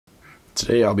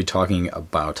Today I'll be talking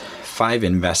about 5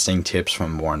 investing tips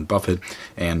from Warren Buffett,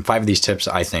 and 5 of these tips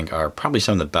I think are probably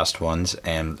some of the best ones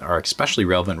and are especially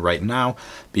relevant right now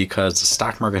because the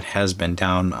stock market has been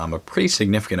down a pretty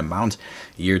significant amount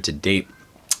year to date.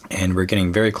 And we're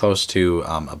getting very close to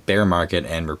a bear market,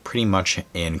 and we're pretty much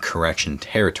in correction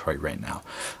territory right now.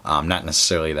 Not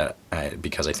necessarily that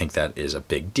because I think that is a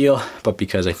big deal, but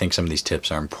because I think some of these tips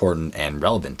are important and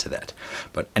relevant to that.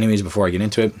 But anyways, before I get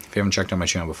into it, if you haven't checked out my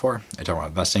channel before, I talk about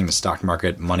investing, the stock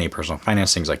market, money, personal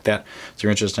finance, things like that. So if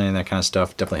you're interested in that kind of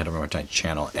stuff, definitely head over to my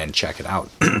channel and check it out.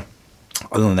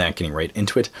 Other than that, getting right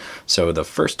into it. So the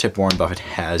first tip Warren Buffett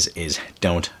has is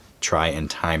don't try and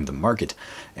time the market.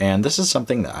 And this is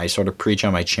something that I sort of preach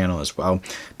on my channel as well,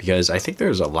 because I think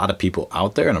there's a lot of people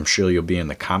out there, and I'm sure you'll be in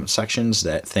the comment sections,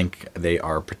 that think they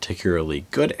are particularly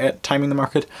good at timing the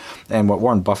market. And what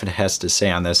Warren Buffett has to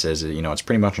say on this is, it's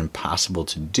pretty much impossible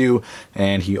to do.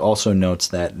 And he also notes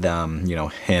that,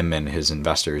 him and his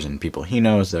investors and people he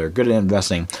knows that are good at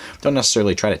investing don't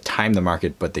necessarily try to time the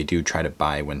market, but they do try to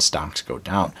buy when stocks go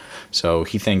down. So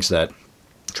he thinks that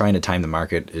trying to time the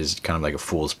market is kind of like a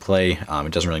fool's play.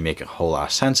 It doesn't really make a whole lot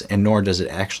of sense, and nor does it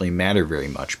actually matter very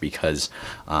much because,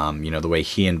 the way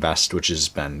he invests, which has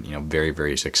been, very,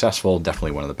 very successful,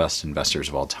 definitely one of the best investors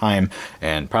of all time,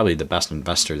 and probably the best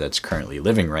investor that's currently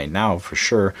living right now for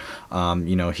sure.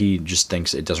 He just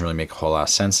thinks it doesn't really make a whole lot of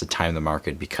sense to time the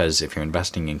market, because if you're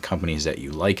investing in companies that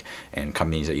you like and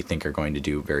companies that you think are going to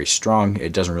do very strong,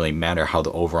 it doesn't really matter how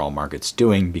the overall market's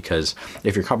doing, because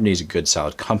if your company is a good,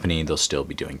 solid company, they'll still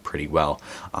be doing pretty well,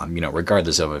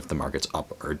 regardless of if the market's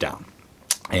up or down.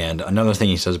 And another thing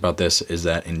he says about this is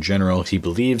that in general, he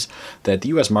believes that the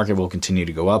U.S. market will continue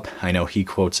to go up. I know he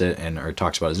quotes it or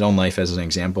talks about his own life as an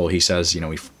example. He says, he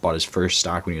bought his first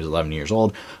stock when he was 11 years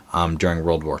old during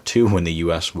World War II, when the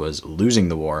U.S. was losing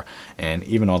the war. And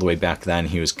even all the way back then,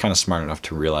 he was kind of smart enough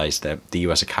to realize that the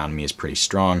U.S. economy is pretty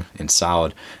strong and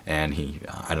solid. And he,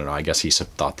 I guess he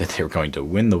thought that they were going to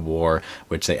win the war,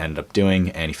 which they ended up doing.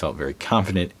 And he felt very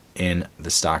confident in the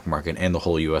stock market and the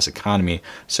whole U.S. economy.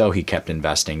 So he kept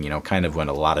investing, kind of when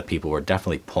a lot of people were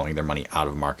definitely pulling their money out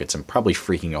of markets and probably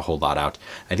freaking a whole lot out.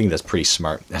 I think that's pretty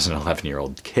smart as an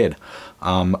 11-year-old kid.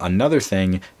 Another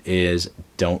thing is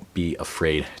don't be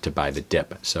afraid to buy the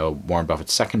dip. So Warren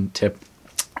Buffett's second tip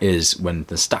is when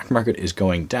the stock market is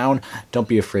going down, don't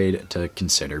be afraid to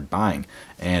consider buying.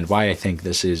 And why I think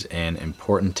this is an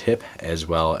important tip, as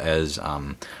well as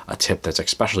a tip that's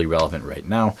especially relevant right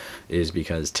now, is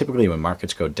because typically when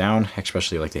markets go down,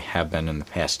 especially like they have been in the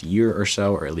past year or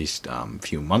so, or at least a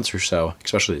few months or so,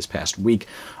 especially this past week,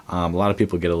 a lot of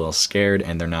people get a little scared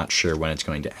and they're not sure when it's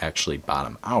going to actually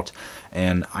bottom out.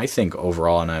 And I think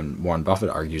overall, and Warren Buffett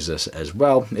argues this as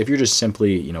well, if you're just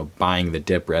simply, buying the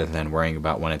dip rather than worrying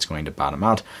about when it's going to bottom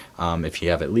out, if you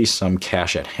have at least some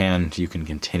cash at hand, you can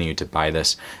continue to buy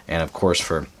this. And of course,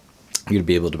 for you to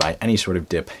be able to buy any sort of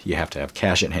dip, you have to have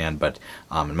cash at hand. But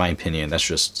in my opinion, that's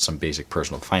just some basic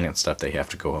personal finance stuff they have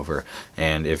to go over.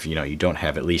 And if you don't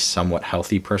have at least somewhat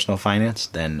healthy personal finance,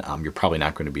 then you're probably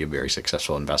not going to be a very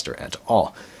successful investor at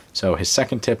all. So his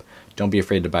second tip, don't be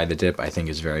afraid to buy the dip, I think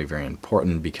is very, very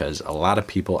important, because a lot of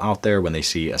people out there, when they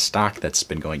see a stock that's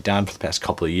been going down for the past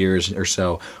couple of years or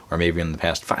so, or maybe in the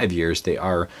past 5 years, they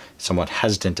are somewhat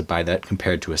hesitant to buy that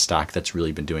compared to a stock that's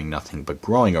really been doing nothing but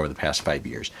growing over the past 5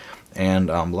 years. And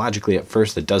logically, at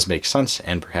first, that does make sense,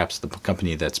 and perhaps the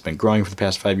company that's been growing for the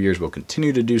past 5 years will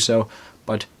continue to do so,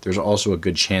 but there's also a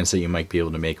good chance that you might be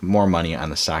able to make more money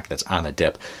on the stock that's on the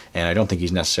dip. And I don't think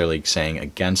he's necessarily saying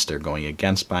against or going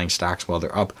against buying stocks while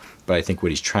they're up, but I think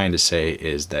what he's trying to say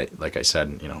is that, like I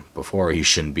said, before, you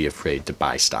shouldn't be afraid to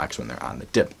buy stocks when they're on the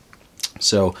dip.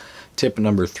 So tip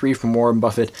number 3 from Warren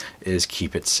Buffett is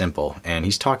keep it simple. And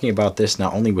he's talking about this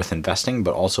not only with investing,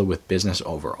 but also with business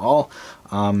overall.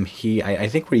 I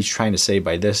think what he's trying to say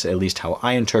by this, at least how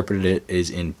I interpreted it, is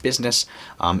in business,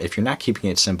 if you're not keeping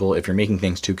it simple, if you're making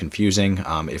things too confusing,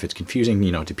 if it's confusing,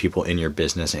 to people in your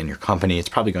business and your company, it's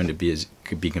probably going to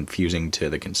be confusing to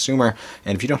the consumer.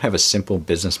 And if you don't have a simple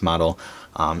business model,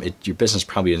 your business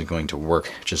probably isn't going to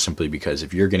work, just simply because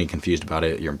if you're getting confused about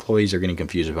it, your employees are getting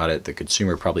confused about it, the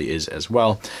consumer probably is as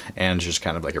well, and it's just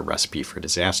kind of like a recipe for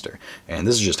disaster. And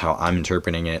this is just how I'm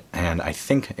interpreting it. And I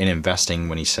think in investing,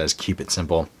 when he says keep it simple,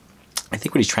 I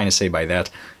think what he's trying to say by that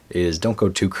is don't go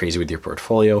too crazy with your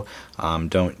portfolio.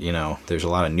 There's a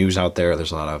lot of news out there.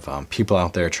 There's a lot of people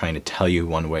out there trying to tell you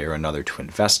one way or another to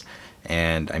invest.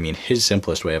 And I mean, his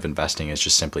simplest way of investing is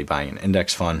just simply buying an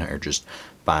index fund, or just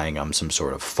buying some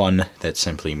sort of fund that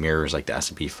simply mirrors like the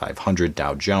S&P 500,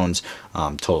 Dow Jones,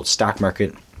 total stock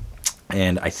market.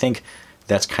 And I think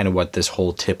that's kind of what this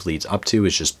whole tip leads up to,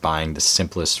 is just buying the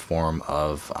simplest form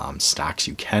of stocks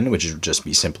you can, which is just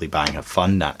be simply buying a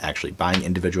fund, not actually buying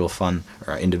individual fund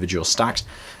or individual stocks.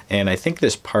 And I think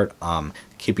this part,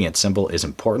 keeping it simple, is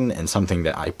important and something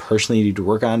that I personally need to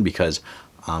work on, because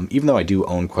even though I do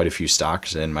own quite a few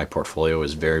stocks and my portfolio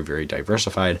is very, very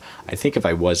diversified, I think if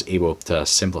I was able to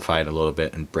simplify it a little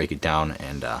bit and break it down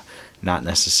and not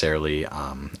necessarily,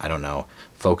 I don't know,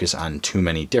 focus on too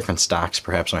many different stocks,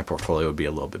 perhaps my portfolio would be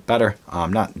a little bit better.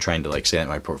 I'm not trying to like say that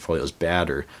my portfolio is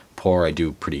bad or poor. I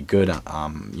do pretty good.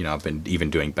 You know, I've been even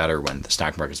doing better when the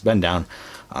stock market's been down.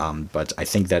 But I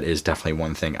think that is definitely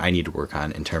one thing I need to work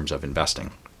on in terms of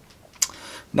investing.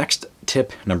 Next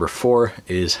tip, number 4,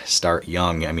 is start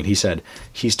young. I mean, he said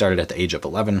he started at the age of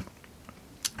 11,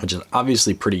 which is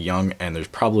obviously pretty young, and there's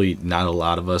probably not a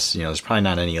lot of us, you know, there's probably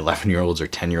not any 11-year-olds or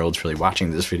 10-year-olds really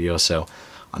watching this video. So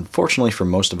unfortunately for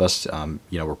most of us,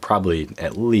 you know, we're probably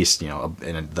at least, you know,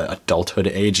 in the adulthood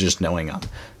age, just knowing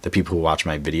the people who watch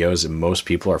my videos, and most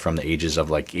people are from the ages of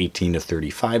like 18 to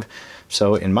 35.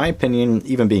 So in my opinion,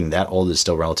 even being that old is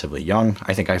still relatively young.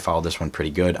 I think I followed this one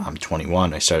pretty good. I'm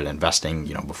 21. I started investing,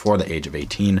 you know, before the age of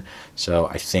 18. So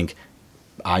I think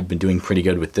I've been doing pretty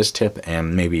good with this tip,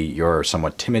 and maybe you're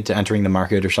somewhat timid to entering the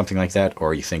market or something like that,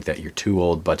 or you think that you're too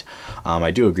old. But I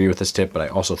do agree with this tip, but I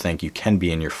also think you can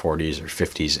be in your 40s or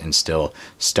 50s and still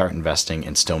start investing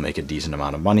and still make a decent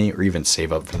amount of money, or even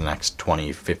save up for the next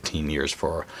 20, 15 years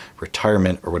for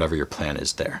retirement or whatever your plan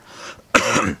is there.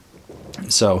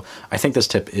 So I think this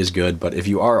tip is good, but if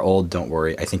you are old, don't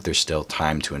worry. I think there's still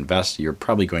time to invest. You're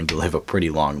probably going to live a pretty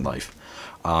long life.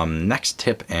 Next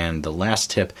tip, and the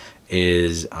last tip,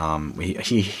 is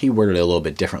he worded it a little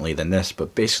bit differently than this,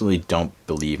 but basically don't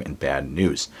believe in bad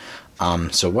news.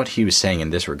 So what he was saying in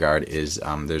this regard is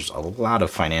there's a lot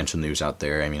of financial news out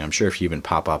there. I mean, I'm sure if you even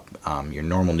pop up your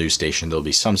normal news station, there'll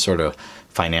be some sort of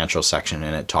financial section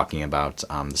in it talking about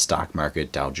the stock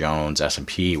market, Dow Jones,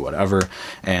 S&P, whatever.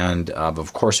 And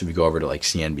of course, if you go over to like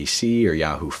CNBC or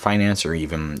Yahoo Finance or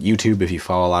even YouTube, if you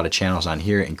follow a lot of channels on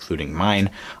here, including mine,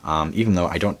 even though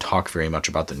I don't talk very much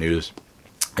about the news,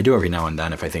 I do every now and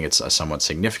then if I think it's a somewhat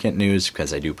significant news,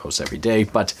 because I do post every day.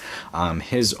 But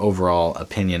his overall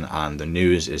opinion on the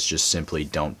news is just simply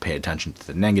don't pay attention to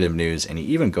the negative news. And he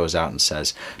even goes out and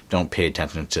says don't pay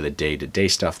attention to the day-to-day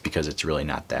stuff, because it's really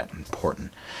not that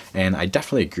important. And I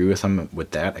definitely agree with him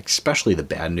with that, especially the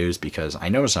bad news, because I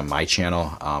notice on my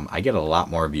channel I get a lot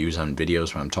more views on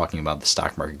videos when I'm talking about the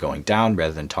stock market going down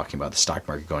rather than talking about the stock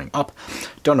market going up.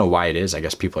 Don't know why it is. I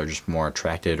guess people are just more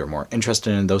attracted or more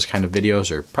interested in those kind of videos,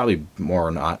 or probably more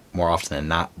often than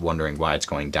not wondering why it's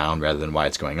going down rather than why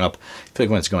it's going up. I feel like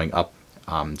when it's going up,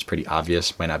 it's pretty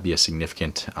obvious. Might not be a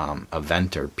significant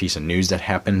event or piece of news that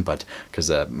happened, but because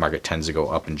the market tends to go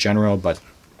up in general. But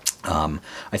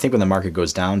I think when the market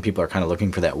goes down, people are kind of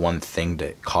looking for that one thing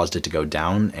that caused it to go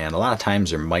down, and a lot of times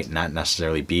there might not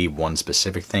necessarily be one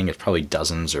specific thing. It's probably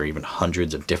dozens or even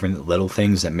hundreds of different little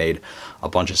things that made a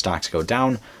bunch of stocks go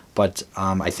down. But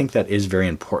I think that is very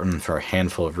important for a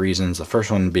handful of reasons. The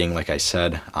first one being, like I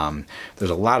said, there's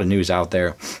a lot of news out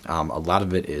there. A lot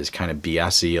of it is kind of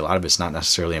BS-y. A lot of it's not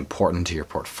necessarily important to your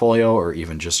portfolio or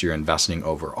even just your investing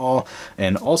overall.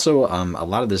 And also, a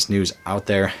lot of this news out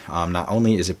there, not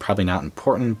only is it probably not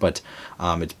important, but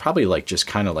it's probably like just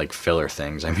kind of like filler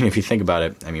things. I mean, if you think about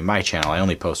it, I mean, my channel, I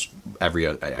only post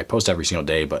I post every single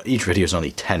day, but each video is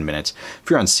only 10 minutes. If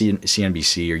you're on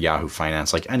CNBC or Yahoo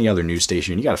Finance, like any other news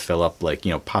station, you got to fill up like,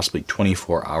 you know, possibly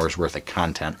 24 hours worth of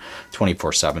content,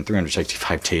 24/7,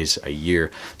 365 days a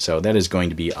year. So that is going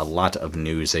to be a lot of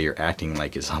news that you're acting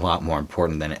like is a lot more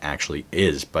important than it actually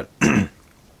is. But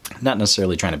not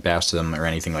necessarily trying to bash them or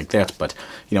anything like that, but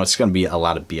you know, it's going to be a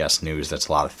lot of BS news. That's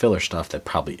a lot of filler stuff that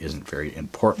probably isn't very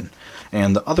important.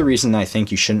 And the other reason I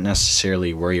think you shouldn't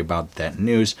necessarily worry about that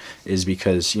news is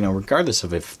because, you know, regardless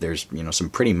of if there's, you know, some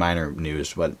pretty minor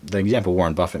news, what the example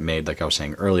Warren Buffett made, like I was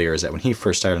saying earlier, is that when he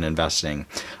first started investing,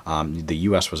 the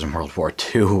U.S. was in World War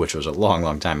II, which was a long,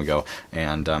 long time ago,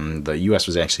 and the U.S.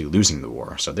 was actually losing the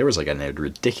war. So there was like a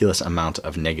ridiculous amount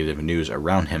of negative news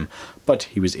around him, but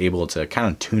he was able to kind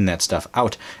of tune that stuff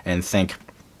out and think,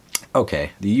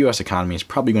 okay, the U.S. economy is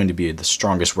probably going to be the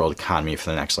strongest world economy for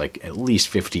the next, like, at least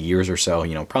 50 years or so,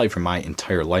 you know, probably for my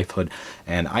entire lifehood,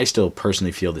 and I still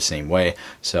personally feel the same way.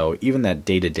 So even that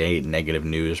day-to-day negative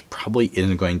news probably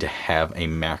isn't going to have a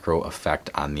macro effect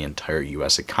on the entire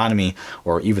U.S. economy,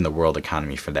 or even the world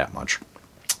economy for that much.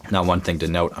 Now, one thing to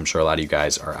note, I'm sure a lot of you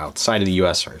guys are outside of the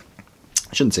U.S. or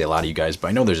I shouldn't say a lot of you guys, but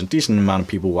I know there's a decent amount of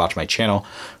people who watch my channel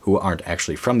who aren't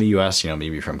actually from the US,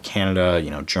 maybe from Canada,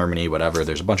 Germany, whatever.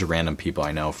 There's a bunch of random people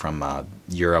I know from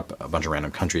Europe, a bunch of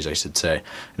random countries, I should say. I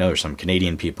know there's some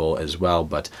Canadian people as well,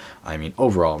 but I mean,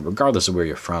 overall, regardless of where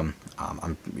you're from,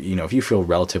 if you feel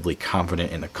relatively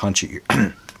confident in the country,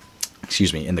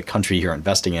 in the country you're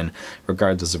investing in,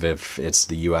 regardless of if it's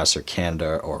the US or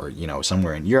Canada or,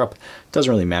 somewhere in Europe, it doesn't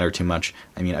really matter too much.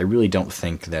 I mean, I really don't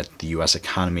think that the US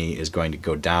economy is going to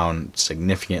go down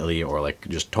significantly or like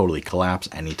just totally collapse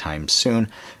anytime soon.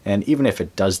 And even if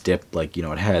it does dip, like,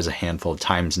 it has a handful of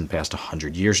times in the past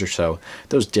 100 years or so,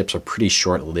 those dips are pretty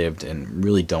short-lived and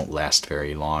really don't last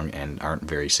very long and aren't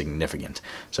very significant.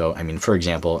 So, I mean, for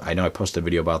example, I know I posted a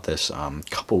video about this a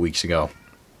couple weeks ago,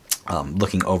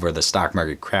 looking over the stock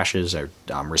market crashes or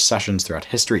recessions throughout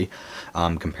history,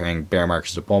 comparing bear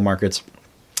markets to bull markets.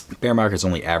 Bear markets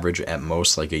only average at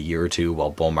most like a year or two,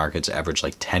 while bull markets average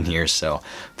like 10 years. So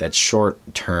that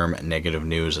short-term negative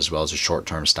news as well as a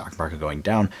short-term stock market going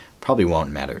down probably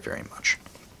won't matter very much.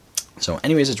 So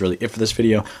anyways, that's really it for this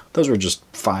video. Those were just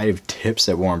 5 tips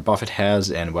that Warren Buffett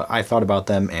has and what I thought about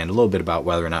them, and a little bit about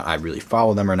whether or not I really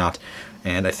follow them or not.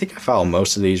 And I think I follow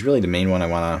most of these. Really the main one I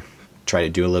want to try to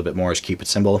do a little bit more is keep it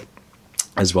simple,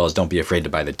 as well as don't be afraid to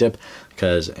buy the dip,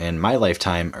 because in my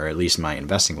lifetime, or at least my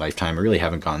investing lifetime, I really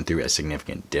haven't gone through a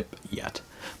significant dip yet.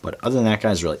 But other than that,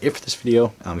 guys, really it for this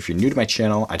video. If you're new to my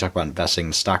channel, I talk about investing in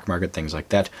the stock market, things like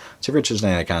that. So if you're interested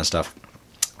in that kind of stuff,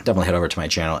 definitely head over to my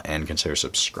channel and consider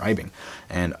subscribing.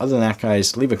 And other than that,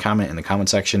 guys, leave a comment in the comment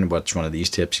section which one of these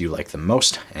tips you like the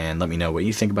most, and let me know what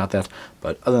you think about that.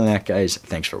 But other than that, guys,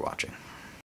 thanks for watching.